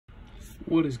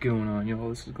What is going on, y'all?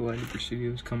 This is Galactic Brick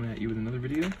Studios coming at you with another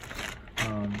video.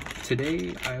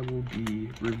 Today I will be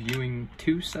reviewing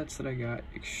two sets that I got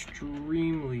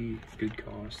extremely good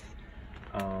cost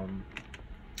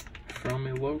from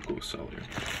a local seller.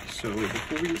 So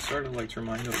before we get started, I'd like to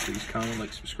remind you to please comment,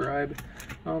 like, subscribe,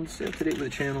 stay up to date with the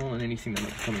channel and anything that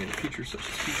might be coming in the future, such as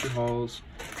feature hauls.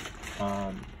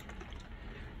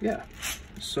 Yeah,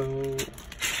 so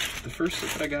the first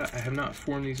set that I got, I have not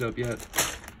formed these up yet,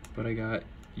 but I got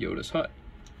Yoda's Hut,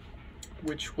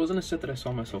 which wasn't a set that I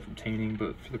saw myself obtaining,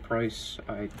 but for the price,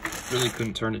 I really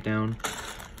couldn't turn it down.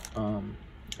 And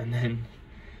then,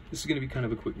 this is going to be kind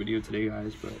of a quick video today,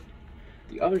 guys, but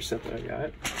the other set that I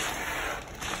got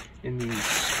in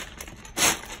these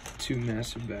two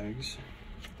massive bags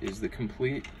is the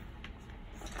complete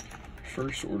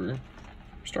first order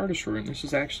Star Destroyer, and this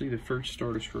is actually the first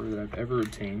Star Destroyer that I've ever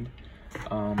obtained.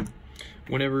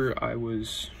 Whenever I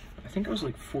think I was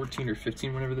like 14 or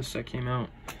 15 whenever this set came out,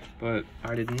 but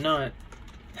I did not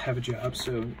have a job,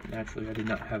 so naturally I did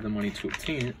not have the money to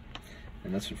obtain it,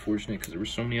 and that's unfortunate because there were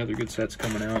so many other good sets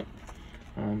coming out,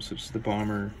 such as the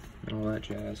Bomber and all that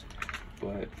jazz.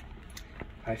 But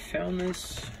I found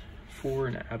this for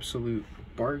an absolute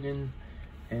bargain,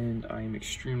 and I am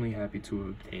extremely happy to have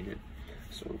obtained it.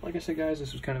 So, like I said, guys,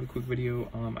 this was kind of a quick video.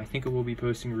 I think I will be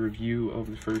posting a review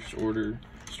of the first order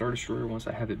Star Destroyer once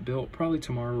I have it built, probably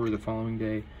tomorrow or the following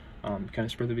day. Kind of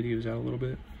spread the videos out a little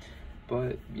bit.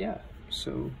 But yeah,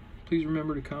 so please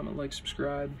remember to comment, like,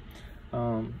 subscribe.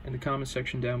 In the comment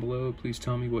section down below, please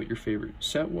tell me what your favorite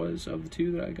set was of the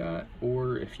two that I got,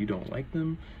 or if you don't like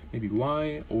them, maybe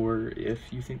why, or if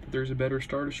you think that there's a better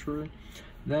Star Destroyer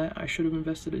that I should have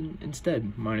invested in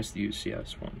instead, minus the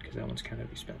UCS one, because that one's kind of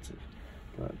expensive.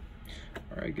 But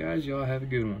alright, guys, y'all have a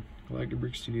good one. Galactic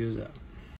Brick Studios out.